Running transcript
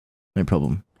No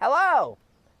problem. Hello!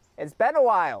 It's been a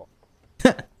while.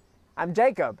 I'm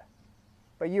Jacob,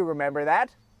 but you remember that.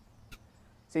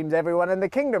 Seems everyone in the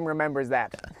kingdom remembers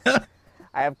that.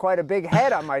 I have quite a big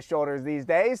head on my shoulders these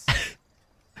days.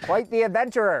 Quite the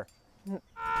adventurer.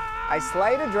 I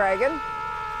slayed a dragon.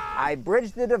 I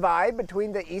bridged the divide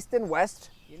between the east and west.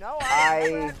 You know,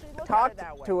 I talked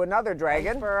to another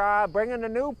dragon for bringing a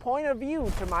new point of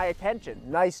view to my attention.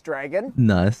 Nice dragon.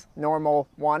 Nice. Normal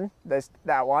one,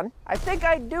 that one. I think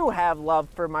I do have love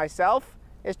for myself.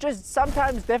 It's just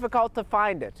sometimes difficult to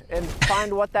find it and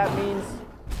find what that means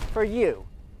for you.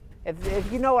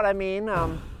 If you know what I mean,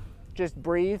 just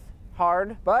breathe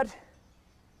hard. But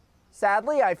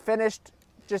sadly, I finished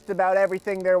just about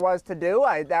everything there was to do.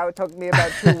 That took me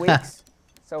about 2 weeks.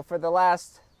 So for the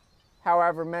last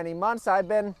however many months, I've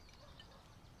been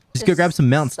just go grab some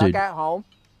mounts, stuck dude. At home.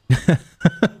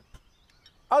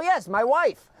 Oh yes, my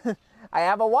wife. I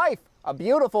have a wife, a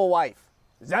beautiful wife,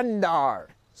 Zendar.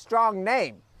 Strong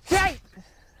name. Yay!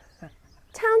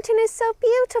 Taunton is so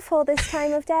beautiful this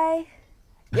time of day.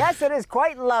 Yes, it is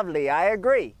quite lovely, I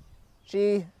agree.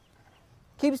 She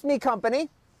keeps me company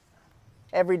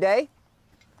every day.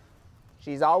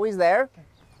 She's always there.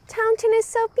 Taunton is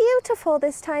so beautiful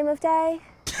this time of day.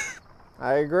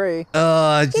 I agree.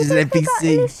 Oh, Do you she's an think they got a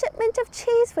new NPC. shipment of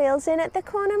cheese wheels in at the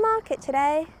corner market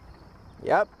today?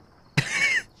 Yep.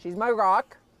 She's my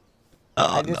rock.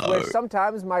 Oh, I just wish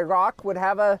sometimes my rock would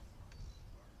have a,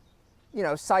 you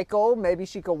know, cycle. Maybe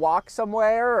she could walk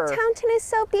somewhere or... Taunton is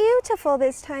so beautiful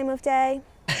this time of day.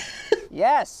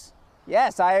 Yes.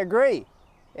 Yes, I agree.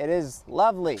 It is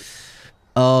lovely.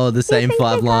 Oh, the same Do you think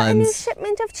 5 they got a new lines.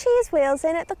 shipment of cheese wheels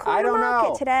in at the I corner don't market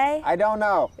know. today? I don't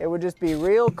know. It would just be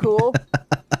real cool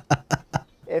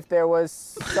if there was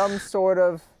some sort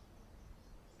of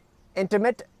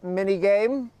intimate mini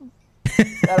game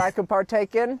that I could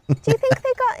partake in. Do you think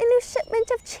they got a new shipment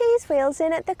of cheese wheels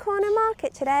in at the corner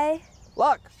market today?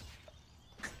 Look,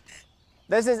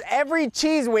 this is every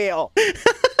cheese wheel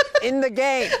in the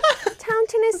game.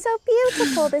 Taunton is so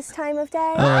beautiful this time of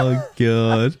day. Oh,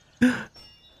 God.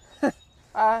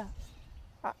 I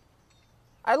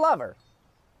love her.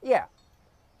 Yeah,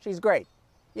 she's great.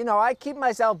 You know, I keep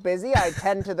myself busy. I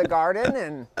tend to the garden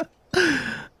and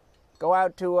go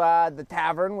out to the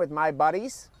tavern with my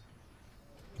buddies.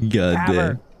 God Tavern.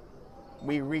 damn.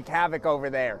 We wreak havoc over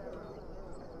there.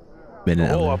 Been The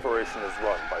out whole there. operation is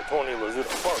run by Tony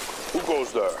Lazuda Park. Who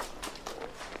goes there?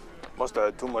 Must have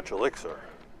had too much elixir.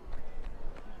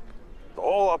 The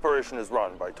whole operation is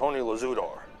run by Tony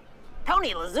Lazudor.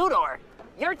 Tony Lazudor?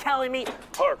 You're telling me...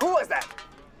 Hark. Who was that?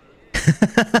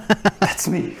 That's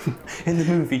me in the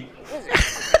movie.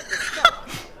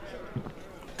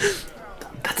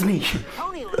 That's me.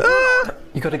 Tony Lazudor?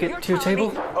 You gotta get to your table.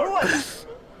 Who was that?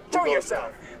 Show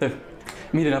yourself. They're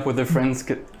meeting up with their friends.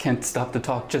 Can't stop to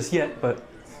talk just yet, but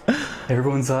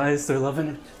everyone's eyes, they're loving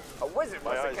it. A wizard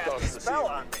must have eyes cast don't a spell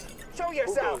deceive. on me. Show Who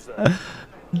yourself. goes there?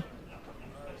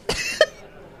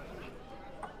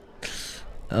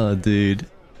 Oh, dude.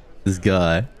 This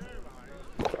guy.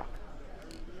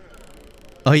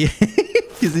 Oh, yeah.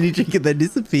 Because then you drink it, they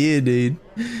disappear, dude.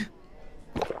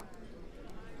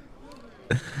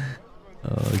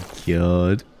 Oh,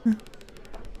 God.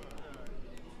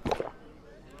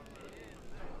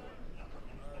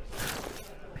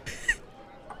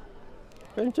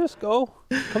 Francisco,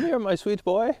 come here, my sweet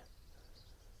boy.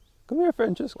 Come here,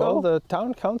 Francisco. Well, the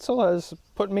town council has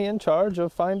put me in charge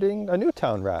of finding a new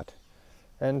town rat.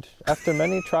 And after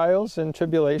many trials and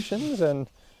tribulations and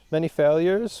many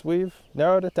failures, we've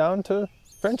narrowed it down to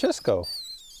Francisco.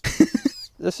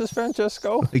 This is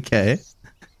Francisco. Okay.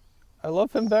 I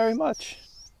love him very much.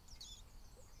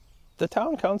 The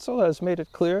town council has made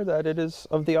it clear that it is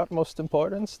of the utmost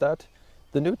importance that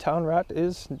the new town rat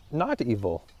is not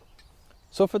evil.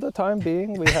 So for the time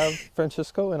being, we have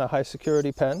Francisco in a high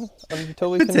security pen until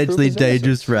we can prove Potentially his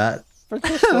dangerous innocence. rat.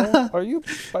 Francisco, are you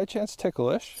by chance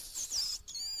ticklish?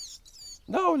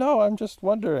 No, I'm just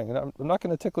wondering. I'm not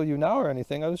going to tickle you now or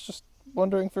anything. I was just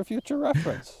wondering for future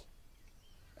reference.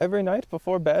 Every night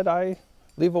before bed, I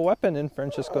leave a weapon in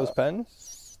Francisco's pen,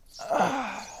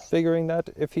 figuring that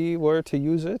if he were to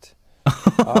use it,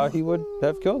 he would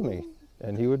have killed me,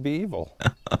 and he would be evil.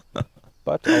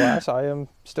 But alas, I am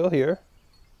still here.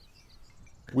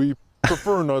 We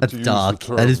prefer not That's to dark. use the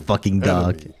term That is fucking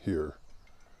dark. enemy here.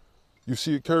 You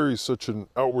see, it carries such an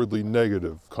outwardly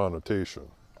negative connotation.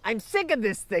 I'm sick of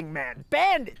this thing, man.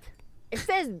 Bandit. It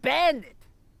says bandit.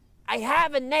 I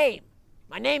have a name.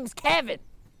 My name's Kevin.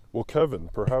 Well, Kevin,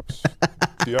 perhaps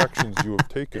the actions you have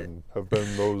taken have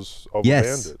been those of a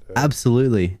Yes, bandit. and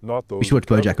absolutely. Not those We should watch of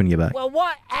Kevin. BoJack when you get back. Well,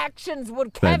 what actions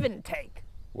would Kevin take?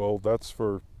 Well, that's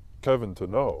for Kevin to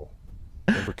know,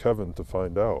 and for Kevin to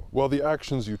find out. While the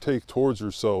actions you take towards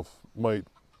yourself might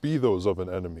be those of an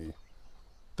enemy,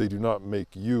 they do not make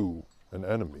you an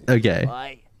enemy. Okay.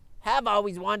 I have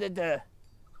always wanted to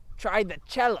try the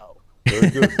cello. Very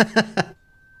good.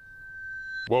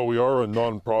 Well, we are a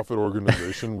non-profit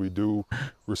organization. We do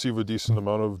receive a decent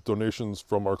amount of donations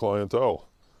from our clientele.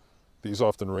 These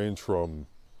often range from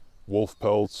wolf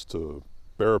pelts to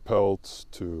bear pelts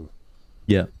to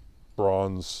Yeah.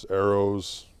 bronze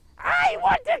arrows. I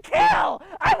want to kill!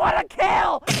 I want to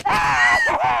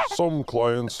kill! Some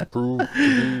clients prove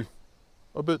to be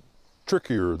a bit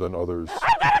trickier than others.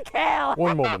 I'm gonna kill!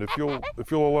 One moment,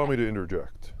 if you'll allow me to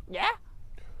interject. Yeah?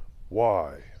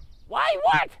 Why? Why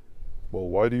what? Well,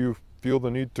 why do you feel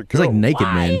the need to He's kill? like naked,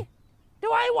 Why man.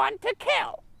 do I want to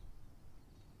kill?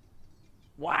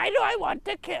 Why do I want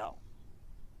to kill?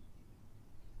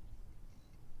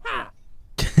 Huh.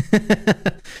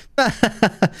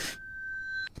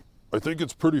 I think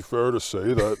it's pretty fair to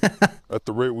say that at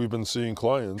the rate we've been seeing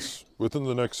clients, within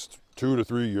the next 2 to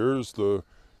 3 years, the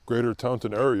greater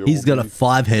Taunton area He's will got a be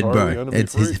 5 head, entirely bro. enemy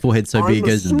It's his free. forehead so big it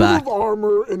goes to his I'm a back. suit of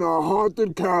armor in a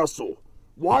haunted castle.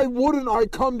 Why wouldn't I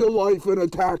come to life and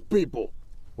attack people?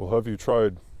 Well, have you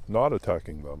tried not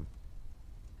attacking them?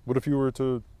 What if you were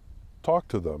to talk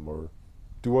to them or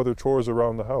do other chores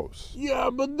around the house? Yeah,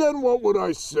 but then what would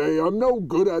I say? I'm no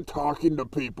good at talking to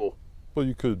people. Well,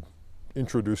 you could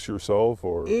introduce yourself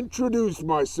or... Introduce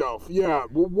myself. Yeah,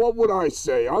 well, what would I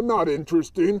say? I'm not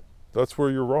interesting. That's where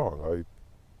you're wrong.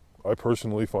 I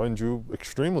personally find you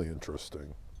extremely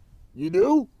interesting. You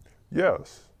do?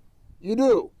 Yes. You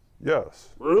do? Yes.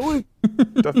 Really?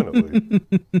 Definitely.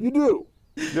 You do?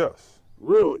 Yes.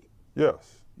 Really?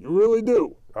 Yes. You really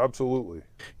do? Absolutely.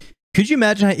 Could you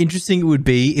imagine how interesting it would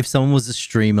be if someone was a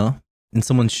streamer and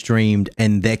someone streamed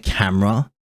and their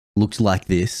camera looked like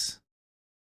this?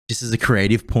 Just as a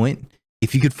creative point.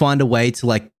 If you could find a way to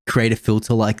like create a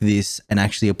filter like this and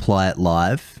actually apply it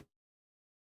live.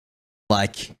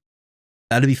 Like,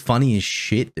 that'd be funny as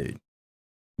shit, dude.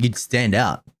 You'd stand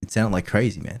out. It'd sound like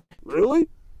crazy, man. Really?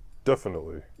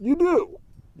 Definitely. You do?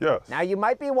 Yes. Now you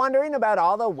might be wondering about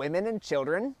all the women and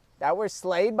children that were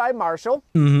slayed by Marshall.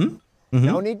 Mm-hmm.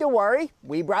 No need to worry,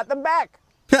 we brought them back.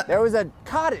 There was a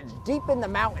cottage deep in the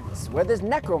mountains where this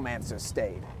necromancer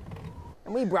stayed.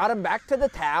 And we brought him back to the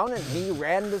town and he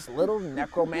ran this little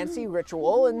necromancy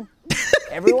ritual and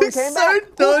everyone came back.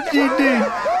 So dodgy,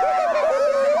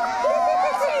 dude.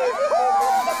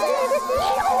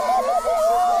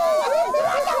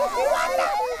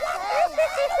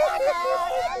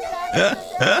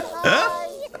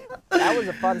 That was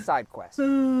a fun side quest.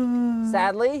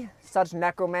 Sadly, such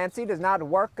necromancy does not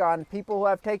work on people who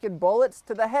have taken bullets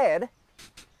to the head,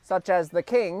 such as the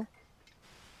king.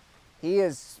 He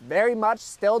is very much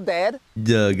still dead.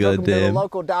 Duh, Took him to the goddamn.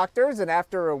 local doctors, and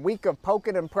after a week of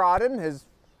poking and prodding, his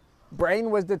brain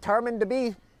was determined to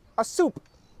be a soup.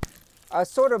 A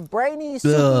sort of brainy,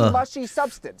 soupy, Ugh. mushy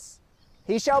substance.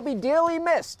 He shall be dearly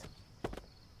missed.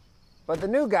 But the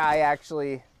new guy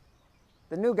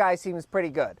seems pretty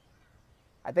good.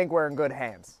 I think we're in good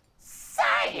hands.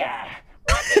 Sire,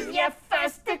 what is your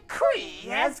first decree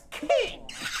as king?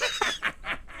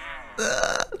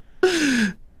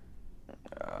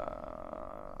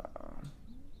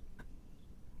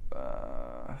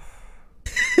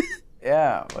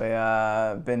 Yeah,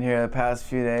 we been here the past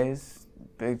few days.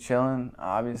 Big chillin',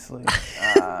 obviously.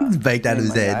 It's baked out of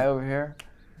his my head. guy over here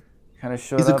kind of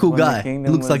showed He's a up cool when the guy. He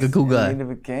kingdom looks like a was cool in guy. need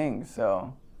of a king,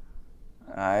 so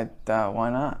I thought, why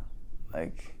not?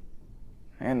 Like,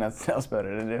 I had nothing else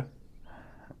better to do.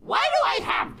 Why do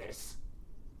I have this?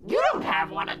 You don't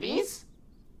have one of these.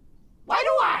 Why do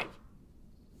I?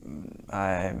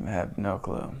 I have no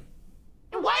clue.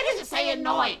 And why does it say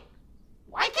annoying?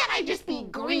 Why can't I just be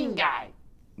green guy?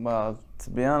 Well, to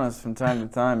be honest, from time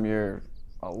to time, you're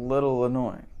a little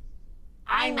annoying.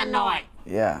 I'm annoying.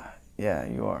 Yeah,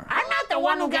 you are. I'm not the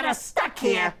one who got us stuck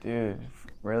here. Dude,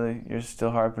 really? You're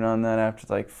still harping on that after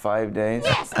like 5 days?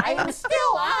 Yes, I am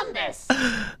still on this.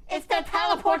 It's the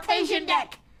teleportation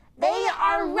deck. They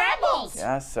are rebels.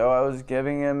 Yeah, so I was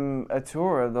giving him a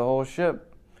tour of the whole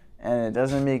ship, and it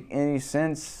doesn't make any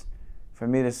sense for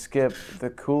me to skip the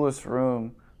coolest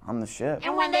room on the ship.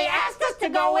 And when they asked us to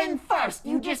go in first,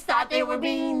 you just thought they were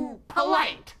being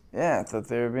polite. Yeah, I thought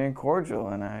they were being cordial,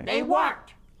 and They weren't.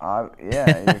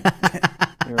 yeah,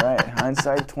 you're right.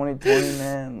 Hindsight 2020,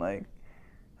 man. Like,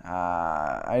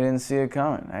 I didn't see it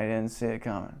coming.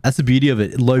 That's the beauty of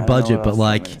it. Low I don't know budget, what but else you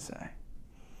want like me to say.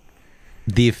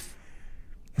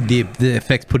 the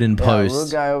effects put in Yeah, post.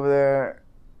 little guy over there,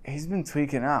 he's been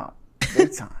tweaking out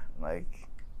big time. Like,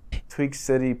 Tweak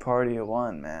City Party of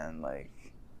One, man. Like,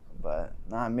 but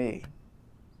not me.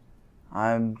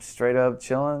 I'm straight up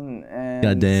chilling and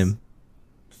Goddamn.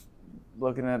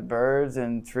 looking at birds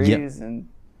and trees and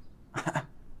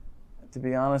to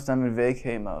be honest, I'm in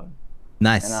vacay mode.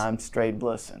 Nice. And I'm straight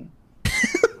blissing.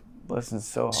 Blissing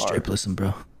so hard. Straight blissing,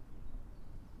 bro.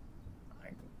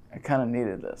 I kind of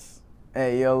needed this.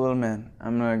 Hey, yo, little man,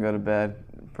 I'm gonna go to bed.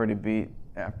 Pretty beat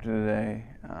after today.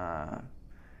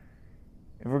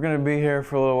 If we're gonna be here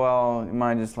for a little while, you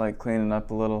mind just like cleaning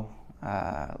up a little,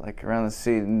 like around the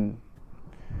seat and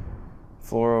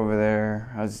floor over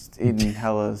there. I was eating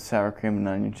hella sour cream and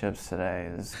onion chips today.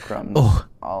 There's crumbs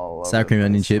all over. Sour cream and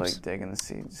onion chips. Like digging the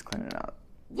seat, just cleaning it out.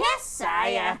 Yes,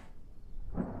 sire.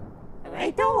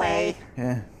 Right away.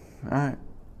 Yeah. All right.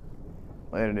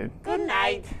 Later, dude. Good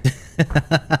night.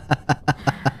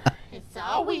 It's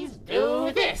always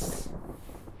do this,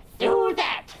 do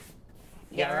that.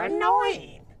 You're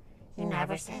annoying. He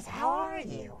never says, how are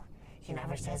you? He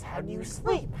never says, how do you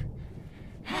sleep?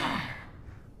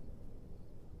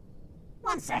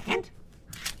 1 second.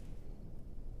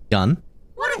 Gun.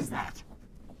 What is that?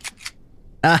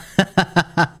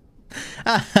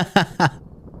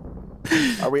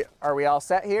 Are we all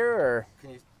set here, or?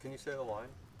 Can you say the line?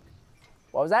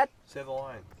 What was that? Say the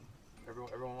line.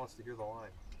 Everyone wants to hear the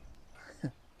line.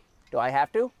 Do I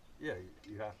have to? Yeah,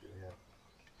 you have to, yeah.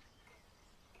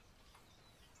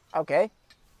 Okay.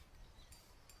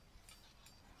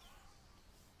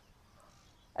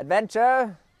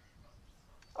 Adventure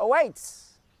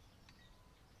awaits.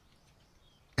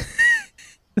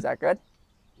 Is that good?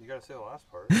 You gotta say the last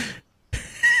part.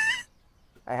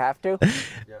 I have to?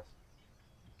 Yes.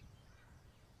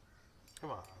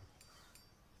 Come on.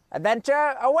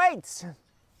 Adventure awaits.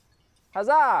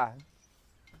 Huzzah.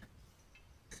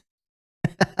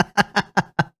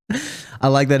 I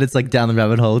like that it's like down the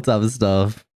rabbit hole type of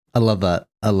stuff. I love that.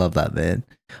 I love that, man.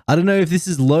 I don't know if this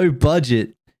is low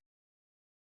budget.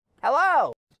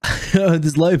 Hello.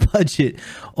 This low budget,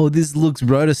 or this looks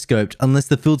rotoscoped, unless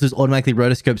the filters automatically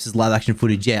rotoscopes as live action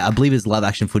footage. Yeah, I believe it's live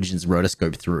action footage and it's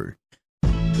rotoscoped through.